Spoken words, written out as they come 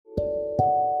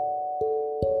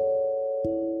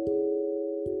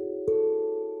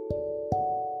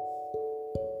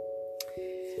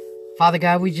Father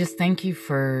God, we just thank you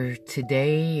for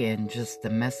today and just the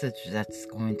message that's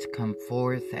going to come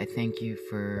forth. I thank you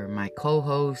for my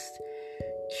co-host,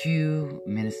 Q,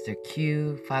 Minister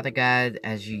Q. Father God,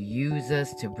 as you use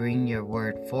us to bring your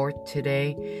word forth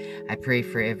today, I pray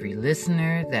for every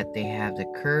listener that they have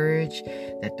the courage,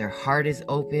 that their heart is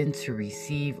open to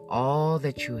receive all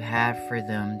that you have for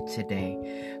them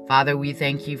today. Father, we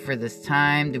thank you for this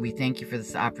time. We thank you for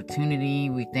this opportunity.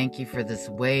 We thank you for this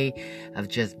way of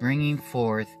just bringing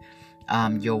forth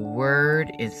your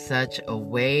word in such a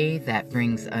way that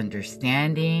brings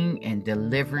understanding and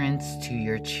deliverance to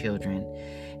your children.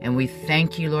 And we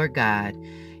thank you, Lord God,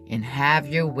 and have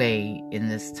your way in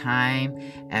this time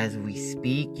as we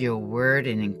speak your word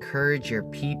and encourage your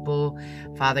people,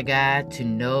 Father God, to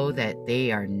know that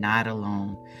they are not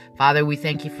alone. Father, we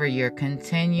thank you for your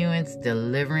continuance,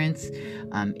 deliverance,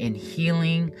 and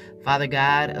healing, Father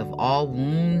God, of all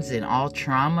wounds and all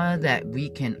trauma, that we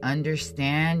can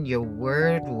understand your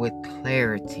word with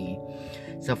clarity.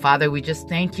 So, Father, we just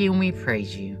thank you and we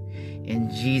praise you. In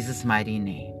Jesus' mighty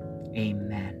name.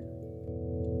 Amen.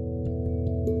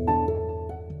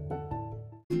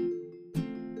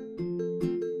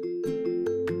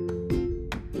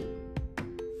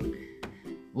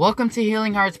 Welcome to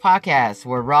Healing Hearts Podcast,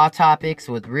 where raw topics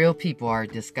with real people are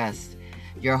discussed.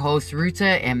 Your host, Ruta,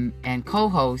 and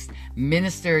co-host,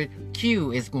 Minister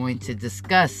Q, is going to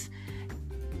discuss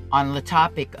on the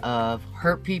topic of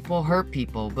hurt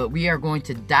people, but we are going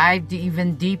to dive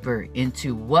even deeper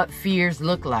into what fears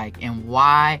look like and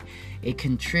why it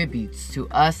contributes to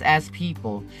us as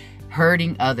people.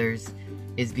 Hurting others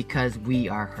is because we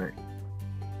are hurt.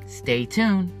 Stay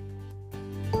tuned.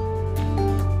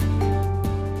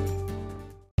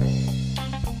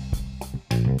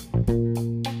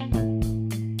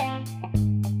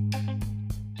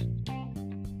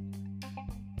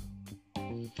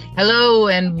 Hello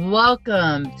and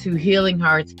welcome to Healing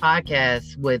Hearts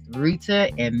Podcast with Ruta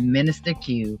and Minister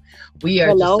Q.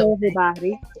 Hello,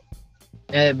 everybody.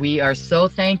 We are so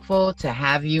thankful to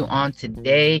have you on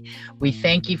today. We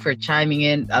thank you for chiming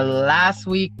in. Last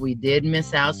week we did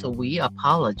miss out, so we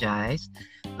apologize.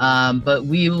 But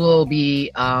we will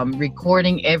be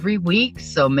recording every week,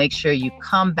 so make sure you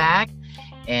come back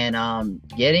and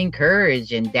get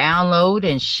encouraged and download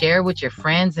and share with your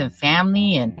friends and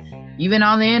family, and even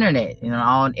on the internet,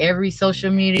 on every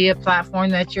social media platform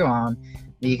that you're on,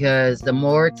 because the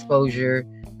more exposure,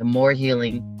 the more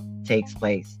healing takes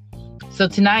place. So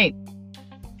tonight,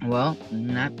 well,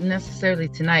 not necessarily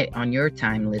tonight on your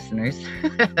time, listeners,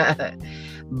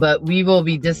 but we will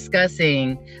be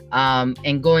discussing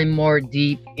and going more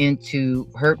deep into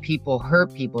hurt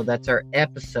people. That's our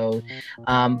episode.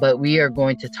 But we are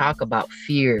going to talk about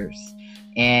fears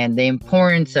and the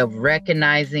importance of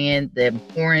recognizing it, the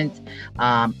importance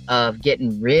of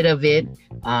getting rid of it,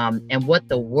 and what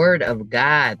the Word of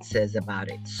God says about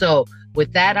it. So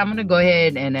with that, I'm going to go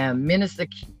ahead and Minister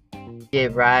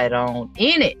get right on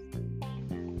in it.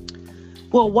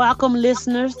 Well, welcome,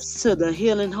 listeners, to the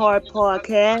Healing Heart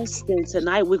Podcast. And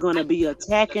tonight we're going to be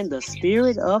attacking the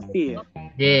spirit of fear.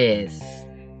 Yes.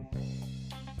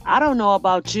 I don't know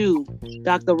about you,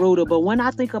 Dr. Ruta, but when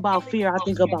I think about fear, I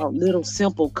think about little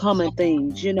simple common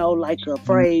things, like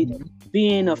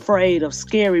being afraid of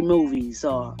scary movies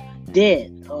or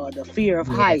death or the fear of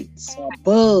heights or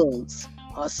bugs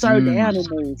or certain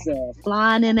animals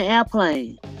flying in an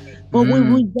airplane. But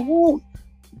when we don't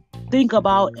think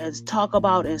about and talk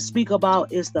about and speak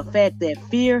about is the fact that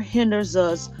fear hinders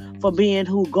us from being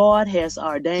who God has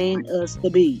ordained us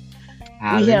to be.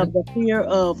 We have the fear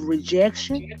of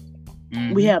rejection.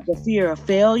 We have the fear of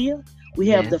failure. We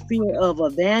have the fear of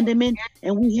abandonment,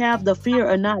 and we have the fear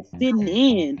of not fitting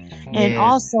in. And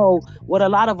also, what a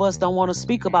lot of us don't want to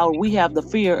speak about, we have the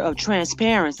fear of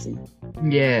transparency.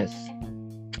 Yes,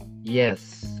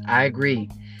 I agree.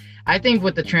 I think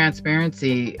with the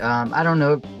transparency, I don't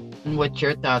know what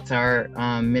your thoughts are,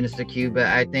 Minister Q, but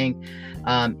I think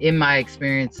in my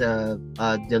experience of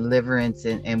deliverance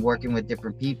and working with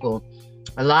different people,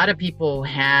 a lot of people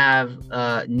have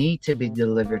need to be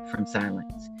delivered from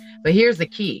silence. But here's the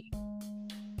key.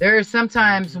 There are some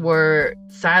times where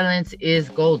silence is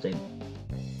golden,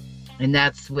 and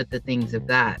that's with the things of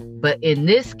God. But in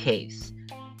this case,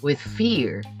 with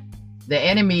fear, the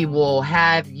enemy will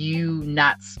have you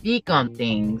not speak on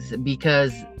things,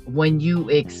 because when you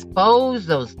expose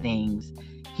those things,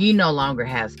 he no longer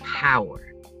has power.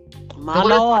 My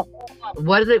Lord.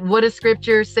 What does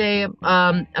scripture say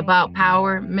about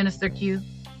power, Minister Q?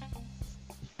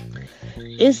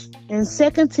 It's in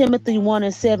 2 Timothy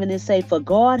 1:7, it say, "For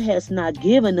God has not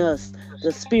given us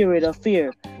the spirit of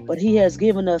fear, but he has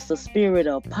given us the spirit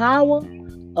of power,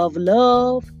 of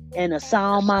love and a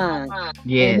sound mind. And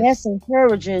Yes. that's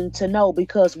encouraging to know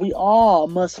because we all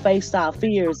must face our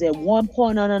fears at one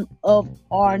point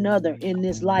or another in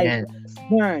this life Yes.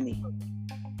 journey.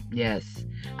 Yes.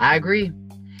 I agree.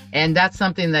 And that's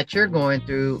something that you're going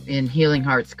through in Healing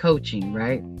Hearts coaching,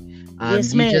 right?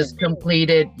 Yes, ma'am.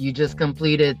 You just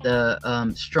completed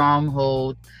the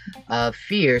stronghold of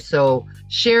fear. So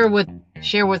share what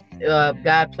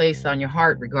God placed on your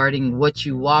heart regarding what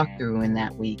you walked through in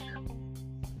that week.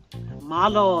 My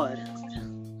Lord.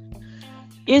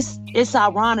 It's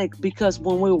ironic because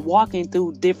when we're walking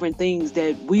through different things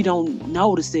that we don't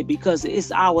notice it because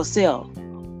it's ourselves.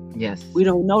 Yes. We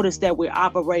don't notice that we're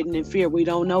operating in fear. We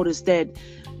don't notice that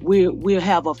we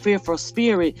have a fearful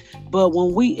spirit. But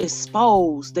when we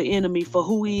expose the enemy for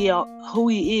who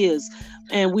he is,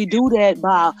 and we do that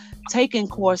by taking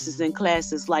courses and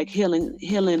classes like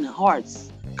healing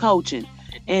hearts coaching.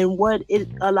 And what it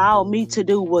allowed me to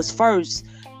do was first,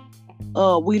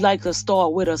 we like to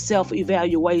start with a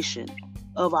self-evaluation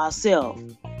of ourselves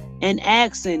and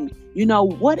asking,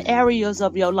 what areas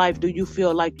of your life do you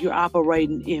feel like you're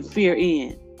operating in fear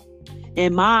in?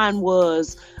 And mine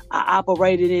was, I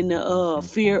operated in the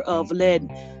fear of letting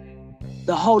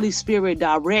the Holy Spirit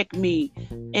direct me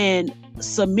and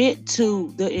submit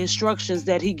to the instructions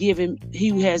that He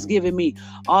has given me.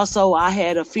 Also, I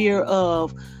had a fear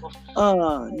of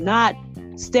not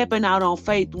stepping out on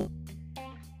faith,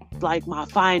 like my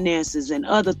finances and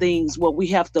other things where we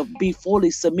have to be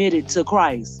fully submitted to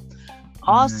Christ.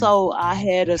 Also, I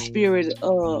had a spirit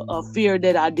of fear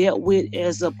that I dealt with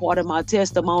as a part of my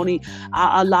testimony.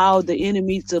 I allowed the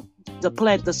enemy to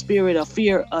plant the spirit of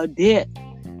fear of death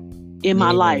in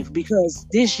my life because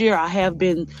this year I have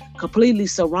been completely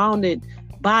surrounded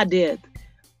by death.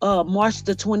 March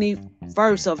the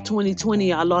 21st of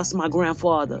 2020, I lost my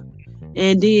grandfather.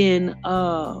 And then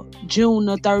June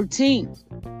the 13th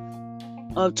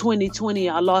of 2020,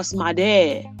 I lost my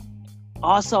dad.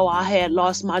 Also, I had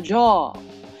lost my job.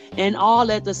 And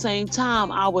all at the same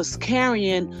time, I was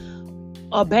carrying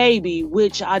a baby,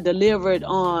 which I delivered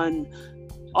on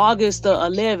August the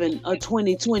 11th of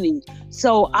 2020.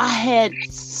 So I had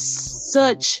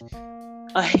such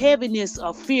a heaviness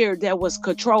of fear that was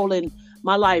controlling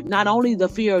my life. Not only the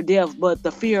fear of death, but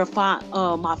the fear of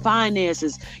my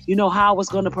finances, how I was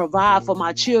going to provide for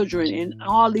my children, and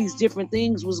all these different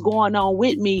things was going on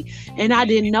with me. And I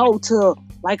didn't know till,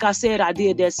 like I said, I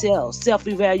did that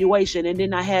self-evaluation. And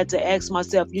then I had to ask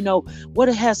myself, what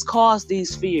has caused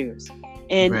these fears?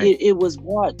 And it was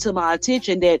brought to my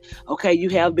attention that, okay, you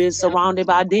have been surrounded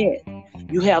by death.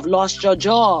 You have lost your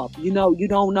job. You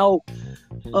don't know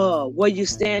where you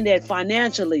stand at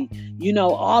financially.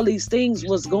 All these things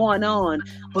was going on.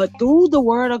 But through the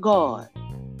word of God,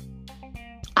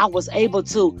 I was able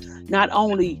to not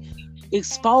only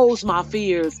expose my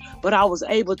fears, but I was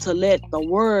able to let the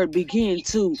word begin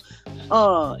to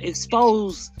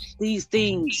expose these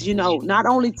things, not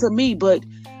only to me, but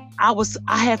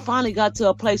I had finally got to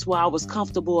a place where I was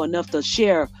comfortable enough to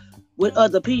share with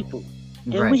other people.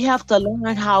 And we have to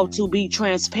learn how to be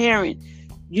transparent,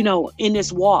 in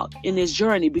this walk, in this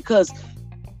journey, because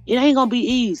it ain't going to be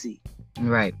easy.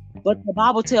 Right. But the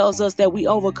Bible tells us that we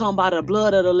overcome by the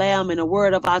blood of the Lamb and the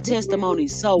word of our testimony.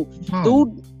 So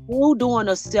through doing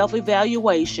a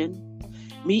self-evaluation,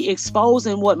 me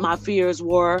exposing what my fears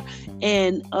were,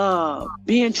 and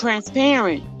being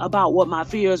transparent about what my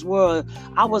fears were,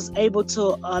 I was able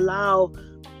to allow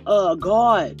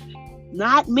God,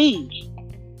 not me,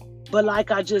 but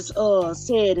like I just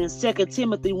said in 2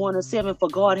 Timothy 1:7, for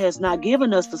God has not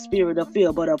given us the spirit of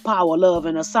fear, but of power, love,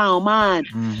 and a sound mind.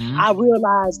 I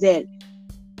realized that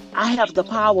I have the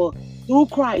power through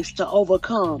Christ to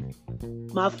overcome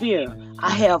my fear. I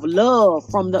have love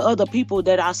from the other people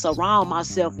that I surround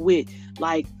myself with,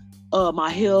 like my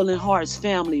Healing Hearts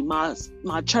family,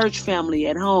 my church family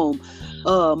at home,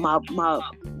 my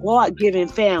God-given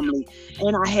family.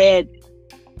 And I had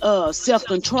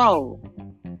self-control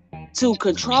to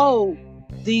control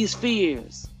these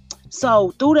fears.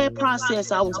 So through that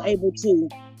process, I was able to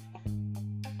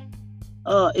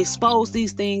expose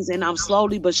these things, and I'm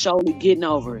slowly but surely getting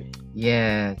over it.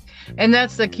 Yeah. And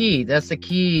that's the key. That's the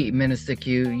key, Minister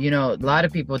Q. A lot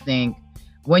of people think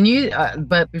when you,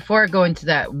 but before I go into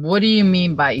that, what do you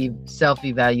mean by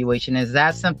self-evaluation? Is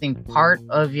that something part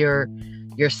of your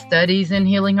studies in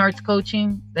Healing Hearts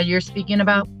coaching that you're speaking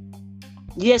about?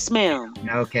 Yes, ma'am.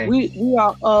 Okay. We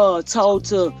are told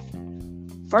to,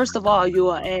 first of all, you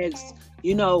are asked,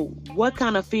 what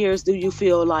kind of fears do you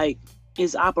feel like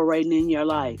is operating in your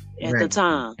life at the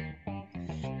time?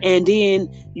 And then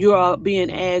you are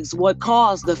being asked what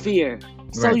caused the fear.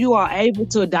 So Right. you are able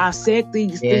to dissect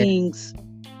these Yeah. things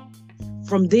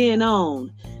from then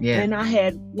on. Yeah. And I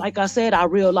had, like I said, I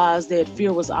realized that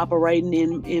fear was operating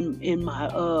in my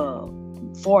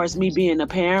far as me being a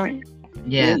parent,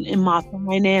 Yeah. in my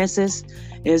finances,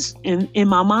 is in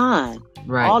my mind.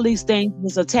 Right. All these things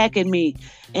was attacking me.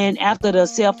 And after the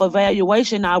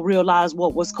self-evaluation, I realized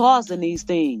what was causing these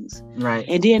things. Right.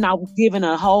 And then I was given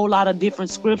a whole lot of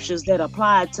different scriptures that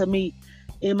applied to me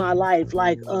in my life,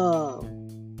 like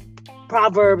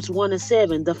Proverbs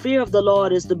 1:7. The fear of the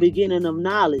Lord is the beginning of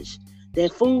knowledge.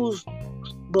 That fools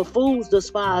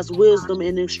despise wisdom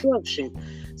and instruction.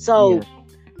 So Yeah.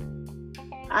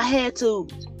 I had to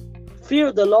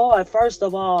fear the Lord first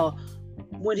of all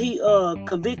when He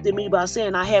convicted me by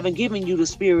saying, I haven't given you the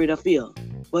spirit of fear,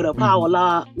 but a power,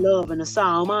 love, and a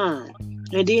sound mind.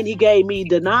 And then He gave me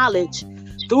the knowledge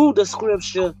through the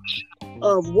scripture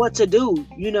of what to do,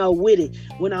 with it.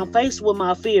 When I'm faced with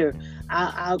my fear,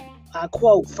 I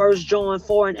quote 1 John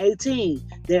 4:18.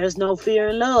 There's no fear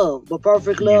in love, but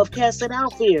perfect love casteth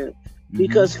out fear.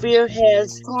 Because fear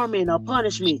has torment or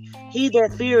punishment. He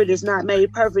that feared is not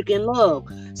made perfect in love.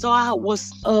 So I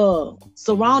was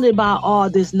surrounded by all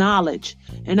this knowledge,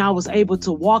 and I was able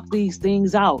to walk these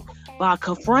things out by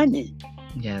confronting,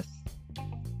 Yes.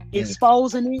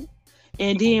 exposing it,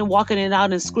 and then walking it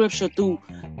out in scripture through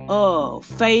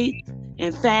faith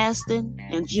and fasting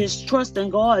and just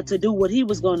trusting God to do what He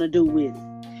was going to do with it.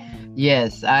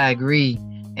 Yes, I agree.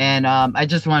 And I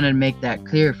just wanted to make that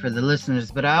clear for the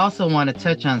listeners. But I also want to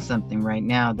touch on something right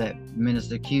now that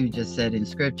Minister Q just said in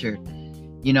scripture.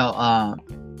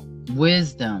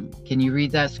 Wisdom. Can you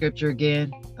read that scripture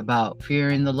again about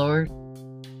fearing the Lord?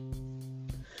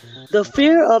 The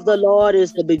fear of the Lord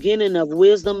is the beginning of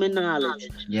wisdom and knowledge.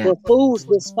 Yeah. But fools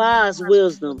despise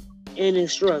wisdom and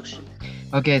instruction.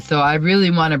 Okay, so I really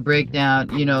want to break down,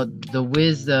 the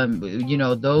wisdom,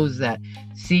 those that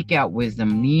seek out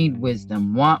wisdom, need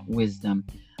wisdom, want wisdom.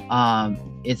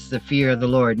 It's the fear of the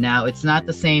Lord. Now, it's not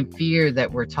the same fear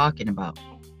that we're talking about,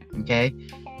 okay?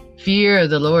 Fear of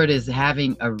the Lord is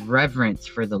having a reverence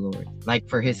for the Lord, like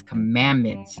for His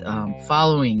commandments,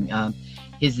 following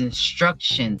His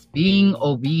instructions, being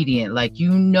obedient. Like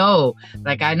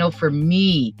I know for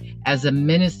me as a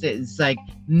minister, it's like,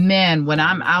 man, when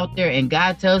I'm out there and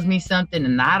God tells me something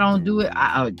and I don't do it,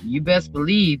 you best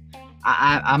believe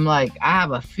I'm like, I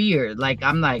have a fear. Like,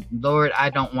 I'm like, Lord, I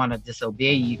don't want to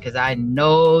disobey you because I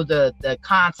know the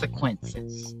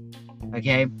consequences.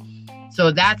 Okay.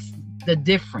 So that's the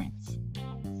difference.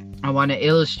 I want to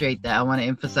illustrate that. I want to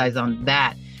emphasize on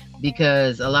that.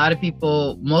 Because a lot of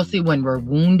people, mostly when we're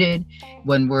wounded,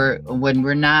 when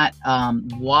we're not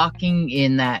walking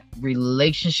in that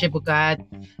relationship with God,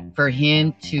 for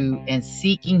Him and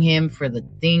seeking Him for the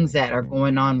things that are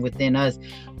going on within us,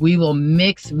 we will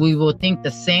think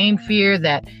the same fear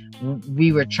that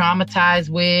we were traumatized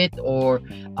with, or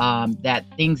that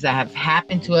things that have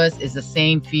happened to us is the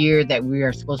same fear that we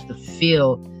are supposed to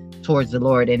feel towards the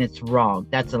Lord, and it's wrong.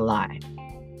 That's a lie.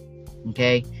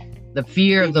 Okay. The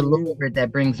fear of the Lord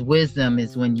that brings wisdom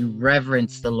is when you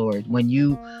reverence the Lord, when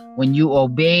you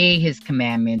obey His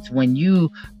commandments, when you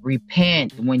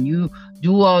repent, when you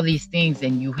do all these things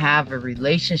and you have a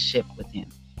relationship with Him.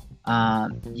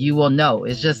 You will know.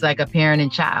 It's just like a parent and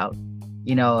child.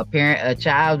 A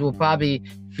child will probably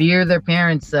fear their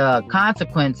parents'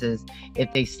 consequences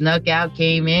if they snuck out,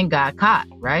 came in, got caught,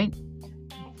 right?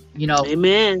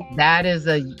 Amen. That's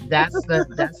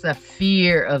a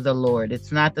fear of the Lord. It's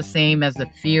not the same as the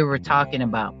fear we're talking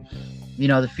about.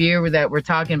 The fear that we're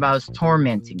talking about is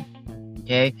tormenting.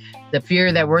 Okay. The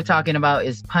fear that we're talking about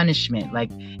is punishment.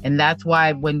 And that's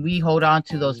why when we hold on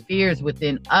to those fears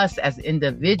within us as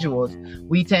individuals,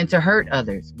 we tend to hurt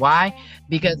others. Why?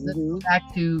 Because this goes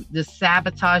back to the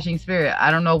sabotaging spirit.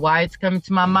 I don't know why it's coming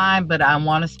to my mind, but I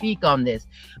want to speak on this.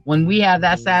 When we have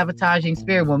that sabotaging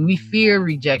spirit, when we fear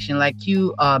rejection, like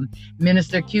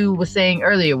Minister Q was saying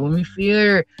earlier, when we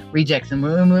fear rejection,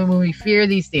 when we fear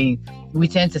these things, we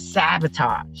tend to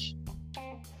sabotage.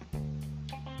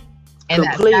 And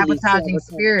completely that sabotaging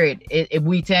spirit,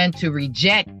 we tend to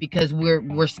reject because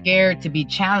we're scared to be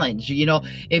challenged.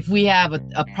 If we have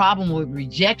a problem with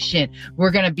rejection,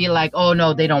 we're going to be like, oh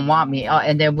no, they don't want me.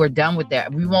 And then we're done with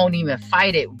that. We won't even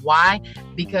fight it. Why?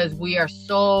 Because we are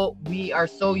so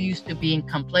used to being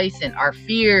complacent. Our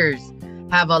fears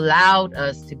have allowed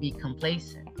us to be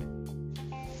complacent.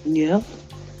 Yeah.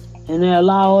 And they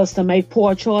allow us to make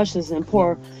poor choices and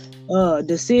poor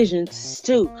decisions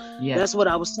too. Yeah. That's what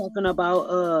I was talking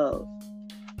about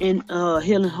in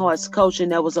Healing Hearts coaching.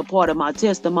 That was a part of my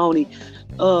testimony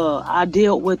I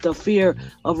dealt with the fear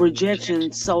of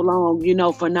rejection so long,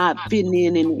 for not fitting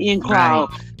in the in crowd,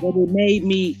 that it made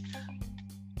me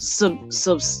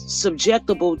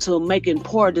subjectable to making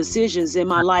poor decisions in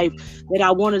my life, that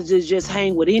I wanted to just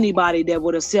hang with anybody that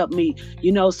would accept me,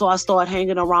 so I started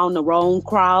hanging around the wrong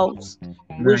crowds,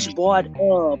 which brought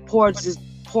poor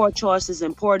choices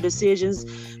and poor decisions,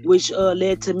 which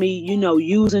led to me,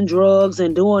 using drugs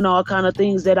and doing all kind of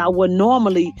things that I would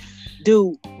normally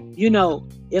do,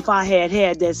 if I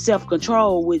had that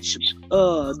self-control, which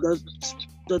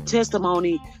the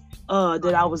testimony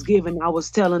that I was given, I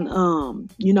was telling,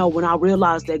 when I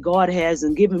realized that God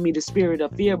hasn't given me the spirit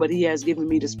of fear, but he has given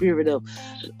me the spirit of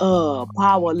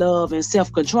power, love, and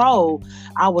self-control,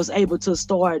 I was able to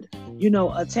start,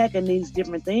 attacking these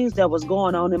different things that was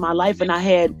going on in my life. And I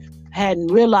hadn't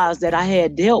realized that I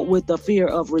had dealt with the fear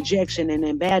of rejection and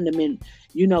abandonment,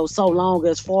 so long,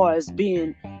 as far as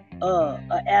being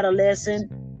an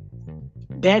adolescent,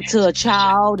 back to a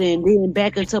child, and then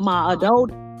back into my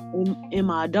in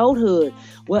my adulthood.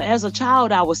 Well, as a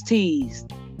child, I was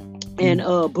teased and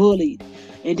bullied,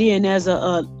 and then as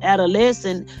a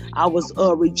adolescent, I was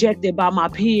rejected by my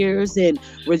peers and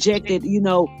rejected.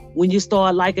 When you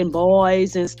start liking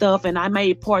boys and stuff, and I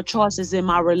made poor choices in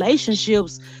my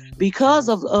relationships because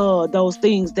of those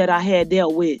things that I had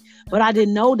dealt with. But I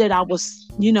didn't know that I was,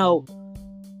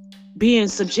 being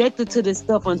subjected to this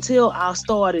stuff until I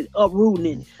started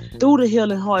uprooting it through the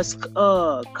Healing Hearts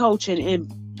coaching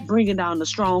and bringing down the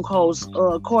strongholds.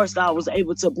 Of course, I was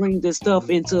able to bring this stuff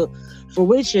into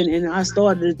fruition, and I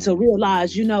started to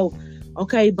realize,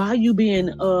 okay, by you being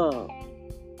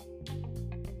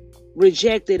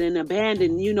rejected and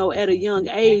abandoned, at a young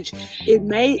age,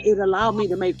 it allowed me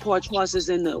to make poor choices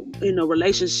in the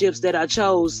relationships that I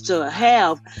chose to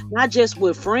have, not just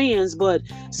with friends, but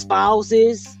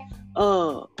spouses,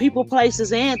 people,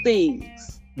 places, and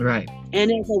things. Right. And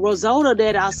as a result of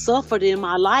that, I suffered in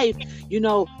my life,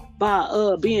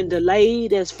 by being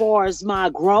delayed as far as my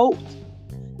growth,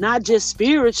 not just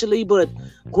spiritually, but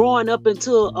growing up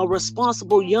into a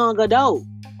responsible young adult.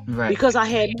 Right. Because I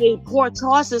had made poor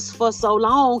choices for so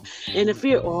long, and the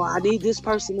fear, I need this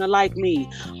person to like me,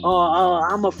 or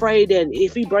I'm afraid that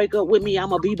if he break up with me,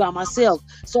 I'm gonna be by myself.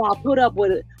 So I put up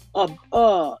with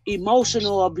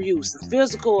emotional abuse,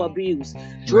 physical abuse,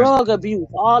 drug abuse,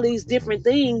 all these different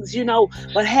things,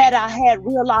 But had I had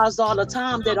realized all the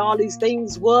time that all these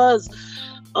things was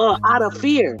out of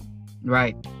fear,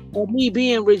 right, of me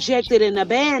being rejected and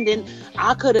abandoned,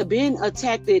 I could have been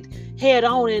attacked head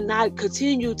on and not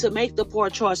continue to make the poor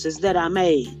choices that I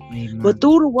made. Amen. But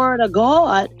through the Word of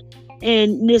God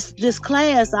and this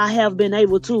class, I have been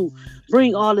able to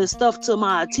bring all this stuff to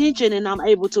my attention, and I'm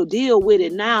able to deal with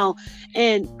it now,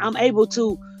 and I'm able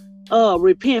to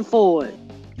repent for it.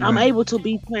 Right. I'm able to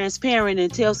be transparent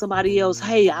and tell somebody else,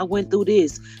 hey, I went through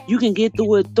this. You can get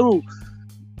through it too,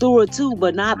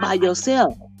 but not by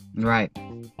yourself. Right.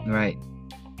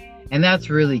 And that's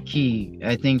really key.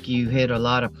 I think you hit a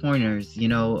lot of pointers.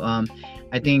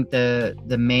 I think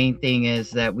the main thing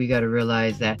is that we got to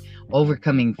realize that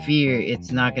overcoming fear,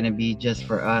 it's not going to be just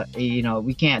for us.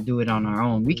 We can't do it on our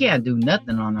own. We can't do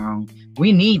nothing on our own.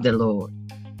 We need the Lord.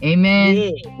 Amen.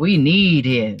 Yeah. We need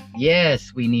him.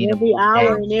 Yes, we need every him.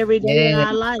 hour and every day of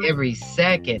our life. Every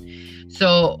second.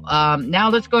 So now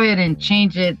let's go ahead and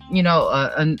change it,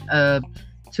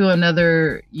 to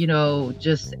another,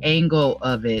 just angle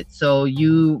of it. So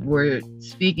you were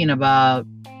speaking about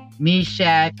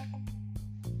Meshach,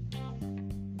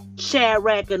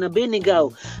 Shadrach, and Abednego,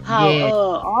 how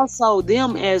also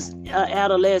them as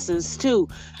adolescents too,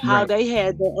 how they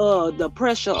had the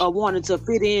pressure of wanting to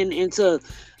fit into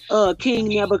King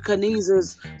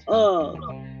Nebuchadnezzar's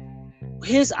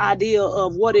his idea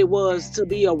of what it was to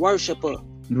be a worshiper.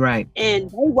 Right.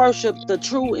 And they worshiped the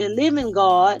true and living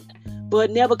God.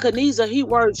 But Nebuchadnezzar, he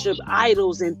worshipped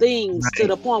idols and things to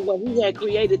the point where he had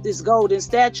created this golden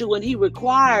statue, and he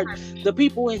required the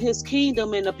people in his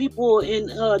kingdom and the people in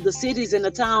the cities and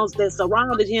the towns that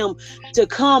surrounded him to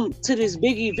come to this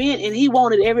big event, and he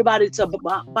wanted everybody to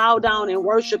bow down and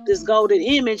worship this golden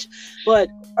image. But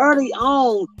early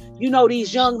on,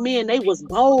 these young men, they was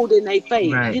bold in their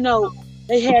faith. Right.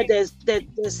 They had that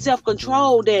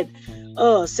self-control that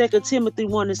 2 Timothy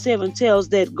 1:7 tells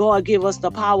that God give us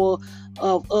the power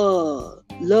of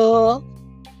love,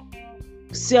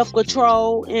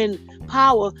 self-control, and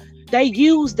power. They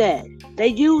use that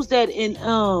in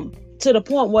to the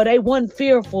point where they weren't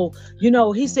fearful.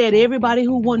 He said everybody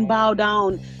who wouldn't bow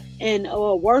down and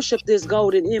worship this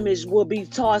golden image will be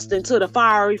tossed into the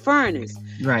fiery furnace.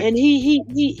 Right. And he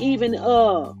even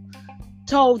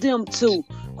told them to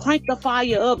crank the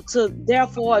fire up to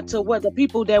where the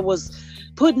people that was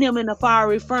putting them in the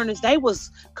fiery furnace, they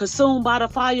was consumed by the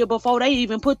fire before they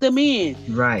even put them in.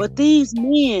 Right. But these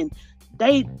men,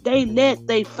 they let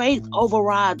their faith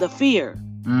override the fear.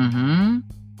 Mm-hmm.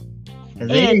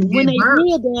 And when they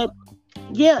did that,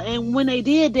 and when they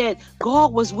did that,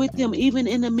 God was with them even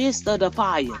in the midst of the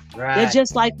fire. Right. They're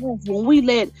just like us. When we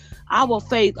let our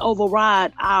faith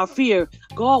override our fear,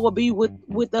 God will be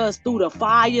with us through the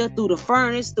fire, through the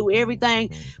furnace, through everything.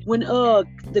 When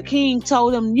the king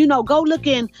told him, go look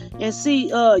in and see,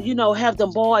 have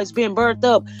them boys been burnt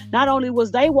up. Not only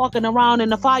was they walking around in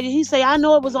the fire, he said, I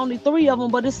know it was only 3 of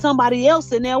them, but it's somebody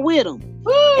else in there with them.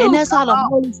 Woo, and that's how the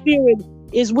Holy Spirit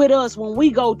is with us when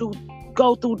we go through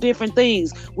different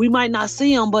things. We might not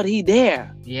see him, but he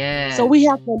there. Yeah. So we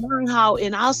have to learn how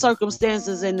in our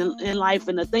circumstances in life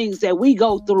and the things that we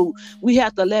go through, we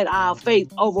have to let our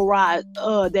faith override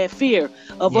that fear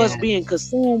of us being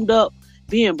consumed up,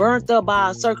 being burnt up by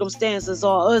our circumstances,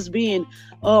 or us being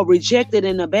rejected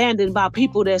and abandoned by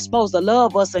people that's supposed to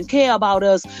love us and care about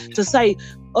us, to say,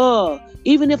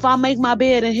 even if I make my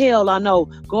bed in hell, I know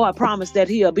God promised that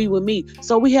he'll be with me.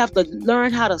 So we have to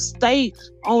learn how to stay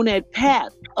on that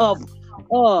path of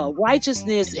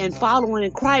righteousness and following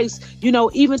in Christ,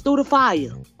 even through the fire.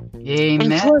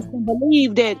 Amen. And trust and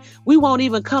believe that we won't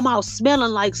even come out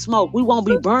smelling like smoke. We won't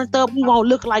be burnt up. We won't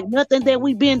look like nothing that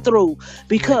we've been through,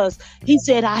 because he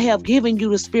said, I have given you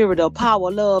the spirit of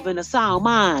power, love, and a sound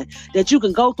mind, that you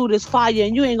can go through this fire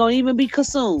and you ain't going to even be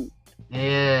consumed.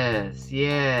 Yes.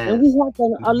 And we have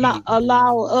to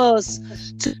allow us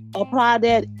to apply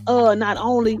that not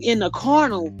only in the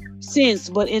carnal sense,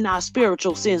 but in our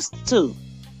spiritual sense too.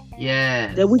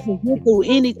 Yes. That we can get through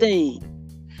anything.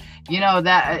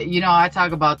 I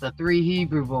talk about the 3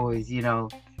 Hebrew boys,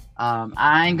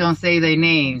 I ain't gonna say their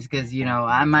names because,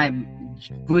 I might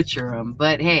butcher them.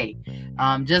 But hey,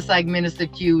 just like Minister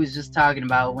Q was just talking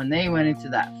about, when they went into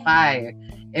that fire,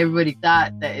 everybody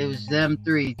thought that it was them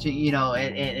 3,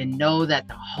 and know that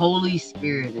the Holy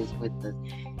Spirit is with us.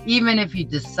 Even if you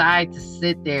decide to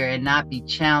sit there and not be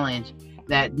challenged,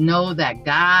 that know that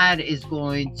God is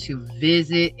going to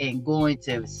visit and going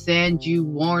to send you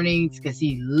warnings, because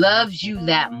he loves you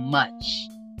that much.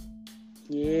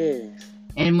 Yes.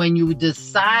 And when you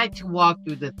decide to walk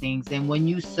through the things, and when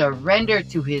you surrender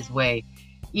to his way,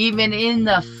 even in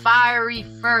the fiery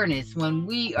furnace, when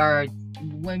we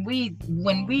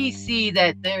see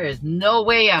that there is no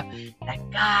way out, that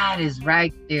God is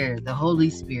right there, the Holy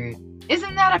Spirit.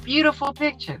 Isn't that a beautiful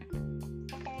picture?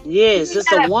 Yes,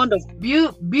 it's a wonderful,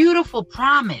 beautiful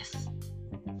promise.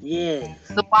 Yes.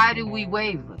 So why do we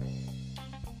waver?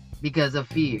 Because of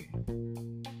fear.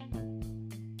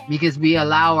 Because we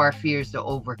allow our fears to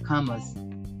overcome us.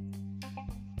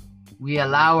 We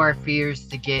allow our fears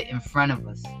to get in front of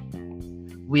us.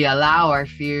 We allow our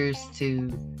fears to,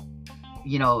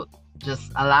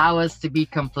 just allow us to be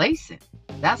complacent.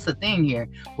 That's the thing here.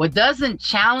 What doesn't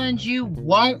challenge you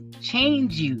won't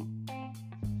change you.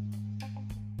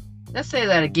 Let's say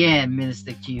that again,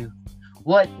 Minister Q.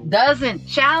 What doesn't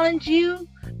challenge you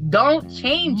don't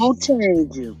change you. Won't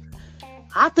change you.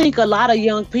 I think a lot of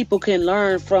young people can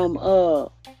learn from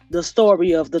the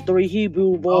story of the 3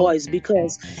 Hebrew boys,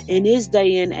 because in this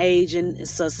day and age in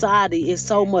society, it's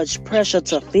so much pressure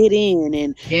to fit in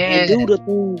and do the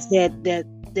things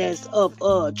that's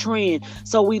of trend.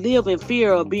 So we live in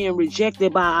fear of being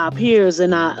rejected by our peers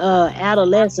and our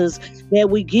adolescents, that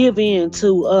we give in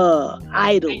to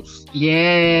idols.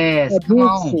 Yes.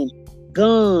 Addiction,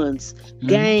 guns,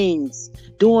 gangs,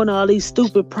 doing all these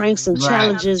stupid pranks and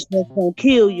challenges that's gonna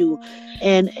kill you,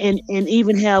 and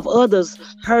even have others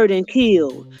hurt and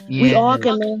killed. We all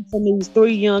can learn from these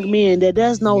 3 young men that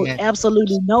there's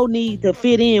absolutely no need to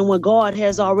fit in when God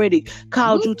has already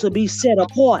called you to be set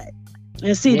apart.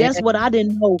 And see, that's what I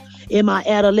didn't know in my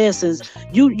adolescence.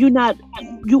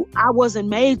 I wasn't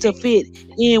made to fit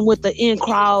in with the in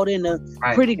crowd and the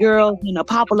pretty girls and the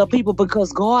popular people,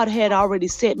 because God had already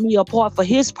set me apart for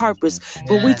his purpose.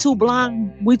 But we too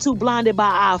blinded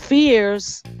by our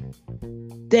fears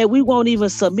that we won't even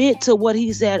submit to what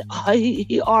he said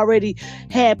he already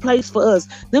had placed for us.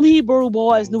 Them Hebrew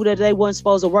boys knew that they weren't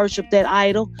supposed to worship that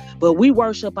idol, but we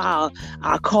worship our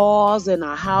cars and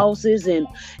our houses and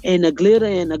the glitter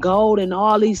and the gold and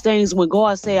all these things, when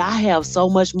God said, I have so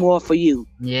much more for you.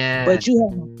 Yeah. But you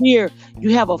have a fear.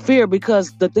 You have a fear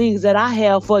because the things that I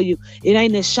have for you, it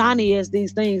ain't as shiny as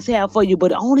these things have for you,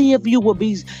 but only if you will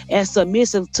be as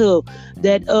submissive to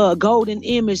that golden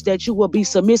image, that you will be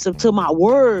submissive to my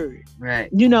word. Right.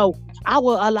 I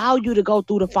will allow you to go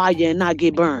through the fire and not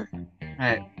get burned.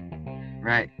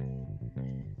 Right.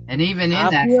 And even in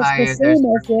Our that fears fire, there's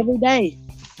consume us every day.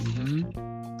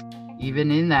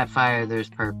 even in that fire, there's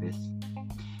purpose.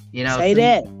 You know, Say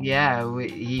that. yeah,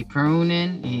 he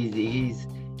pruning. He's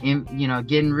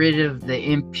getting rid of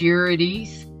the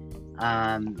impurities.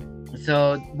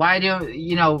 So why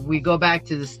don't we go back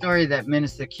to the story that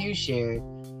Minister Q shared?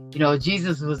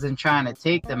 Jesus wasn't trying to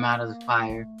take them out of the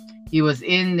fire. He was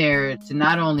in there to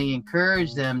not only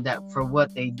encourage them that for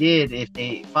what they did, if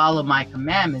they follow my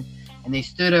commandments and they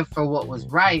stood up for what was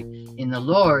right in the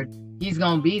Lord, he's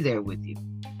going to be there with you.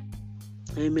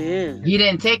 Amen. He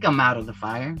didn't take them out of the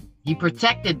fire. He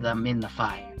protected them in the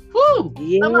fire. Woo!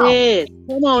 Yes.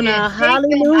 Come on now.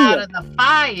 Hallelujah. Them out of the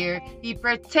fire. He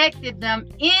protected them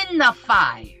in the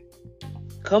fire.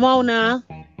 Come on now.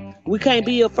 We can't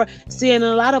be afraid. See, and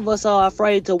a lot of us are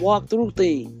afraid to walk through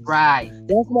things. Right.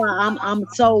 That's why I'm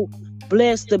so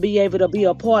blessed to be able to be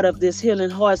a part of this Healing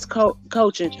Hearts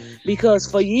coaching, because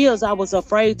for years I was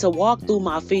afraid to walk through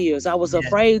my fears. I was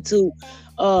afraid to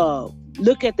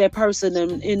look at that person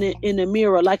in the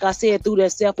mirror. Like I said, through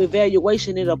that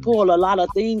self-evaluation, it'll pull a lot of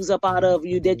things up out of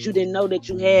you that you didn't know that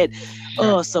you had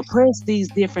suppressed these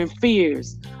different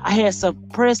fears. I had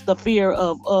suppressed the fear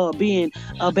of being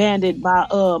abandoned by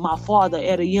my father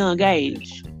at a young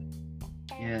age.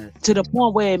 Yes. To the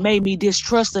point where it made me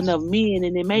distrusting of men,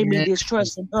 and it made me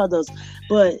distrusting others.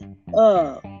 But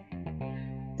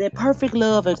that perfect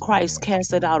love in Christ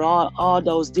casted out all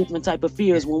those different type of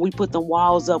fears. When we put them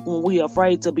walls up, when we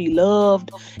afraid to be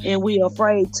loved, and we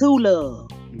afraid to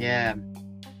love. Yeah.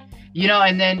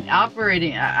 And then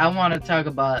operating, I want to talk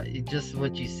about just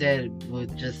what you said,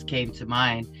 what just came to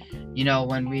mind.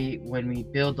 When we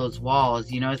build those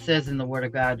walls, it says in the Word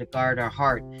of God to guard our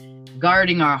heart.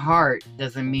 Guarding our heart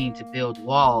doesn't mean to build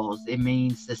walls. It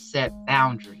means to set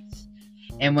boundaries.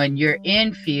 And when you're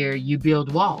in fear, you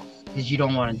build walls because you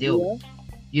don't want to deal with it.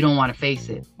 You don't want to face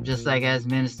it. Just like as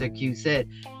Minister Q said,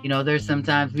 there's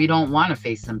sometimes we don't want to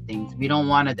face some things. We don't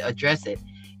want to address it.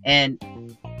 And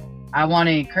I want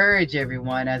to encourage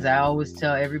everyone, as I always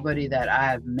tell everybody that I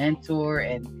have mentor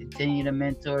and continue to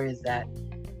mentor, is that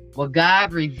what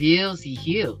God reveals, he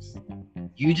heals.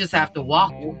 You just have to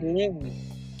walk through it.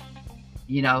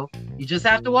 You just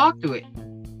have to walk through it.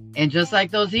 And just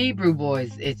like those Hebrew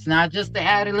boys, it's not just the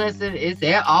adolescent, it's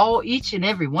each and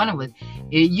every one of us.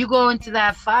 If you go into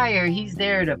that fire, he's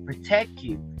there to protect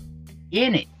you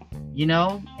in it,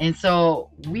 And so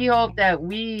we hope that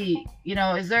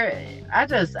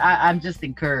I'm just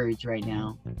encouraged right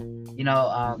now,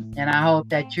 and I hope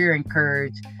that you're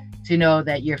encouraged to know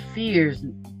that your fears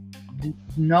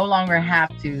no longer have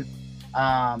to,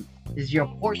 is your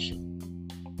portion.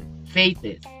 Faith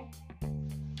is.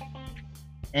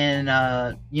 And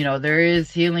there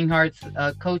is Healing Hearts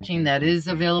coaching that is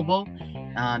available.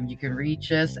 You can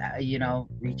reach us,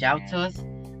 reach out to us.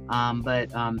 But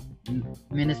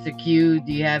Minister Q,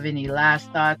 do you have any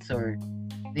last thoughts or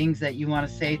things that you want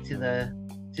to say to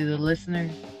the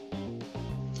listeners?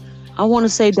 I want to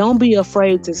say, don't be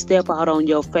afraid to step out on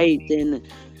your faith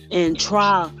and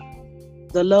try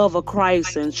the love of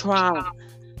Christ, and try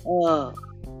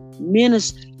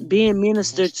being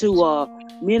ministered to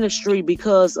ministry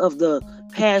because of the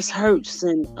past hurts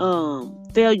and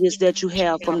failures that you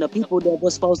have from the people that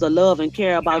were supposed to love and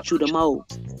care about you the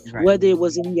most. Right. Whether it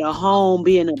was in your home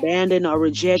being abandoned or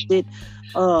rejected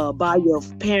by your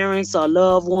parents or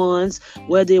loved ones,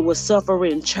 whether it was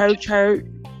suffering church hurt,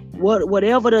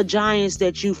 whatever the giants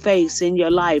that you face in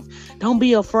your life, don't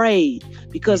be afraid,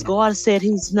 because God said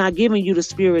he's not giving you the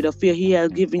spirit of fear. He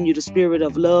has given you the spirit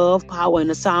of love, power,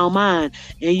 and a sound mind.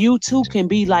 And you too can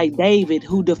be like David,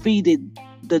 who defeated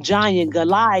the giant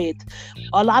Goliath.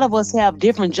 A lot of us have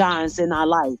different giants in our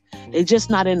life. They're just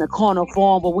not in the carnal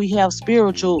form, but we have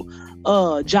spiritual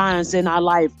giants in our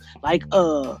life, like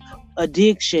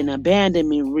addiction,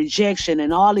 abandonment, rejection,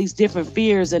 and all these different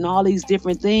fears and all these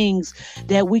different things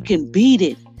that we can beat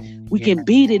it. We can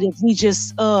beat it if we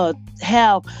just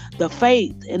have the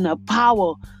faith and the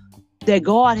power that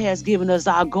God has given us,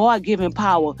 our God-given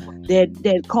power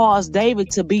that caused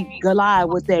David to beat Goliath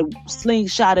with that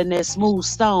slingshot and that smooth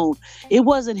stone. It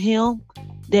wasn't him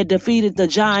that defeated the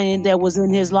giant that was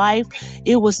in his life.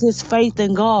 It was his faith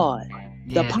in God.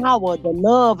 The power, the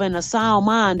love, and the sound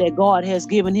mind that God has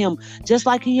given him, just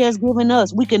like he has given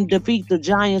us. We can defeat the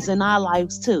giants in our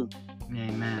lives too.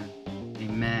 Amen.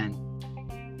 Amen.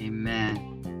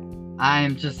 Amen. I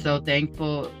am just so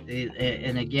thankful.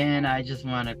 And again, I just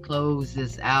want to close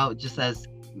this out just as,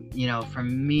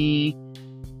 from me,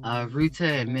 Ruta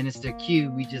and Minister Q,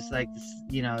 we just like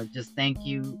to, just thank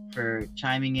you for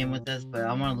chiming in with us. But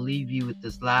I want to leave you with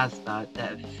this last thought,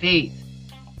 that faith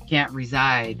can't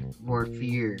reside where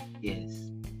fear is.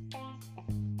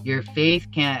 Your faith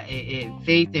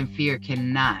faith and fear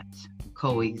cannot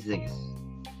coexist.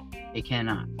 It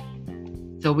cannot.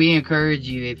 So we encourage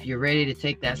you, if you're ready to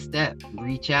take that step,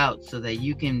 reach out so that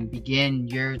you can begin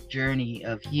your journey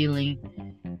of healing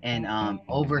and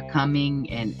overcoming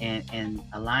and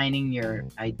aligning your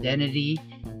identity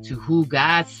to who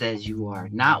God says you are,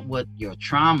 not what your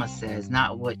trauma says,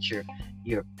 not what your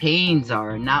pains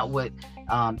are, not what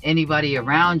anybody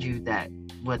around you that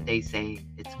what they say.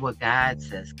 It's what God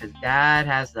says, because God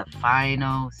has the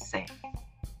final say.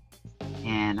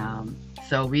 And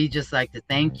so we just like to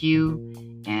thank you,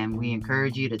 and we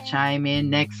encourage you to chime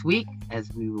in next week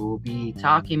as we will be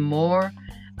talking more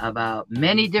about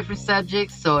many different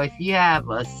subjects. So if you have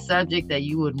a subject that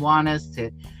you would want us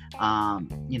to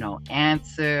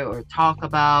answer or talk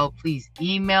about, please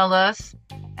email us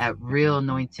at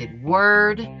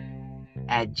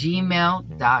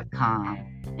realanointedword@gmail.com.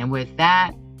 And with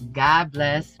that, God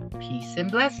bless, peace and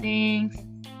blessings.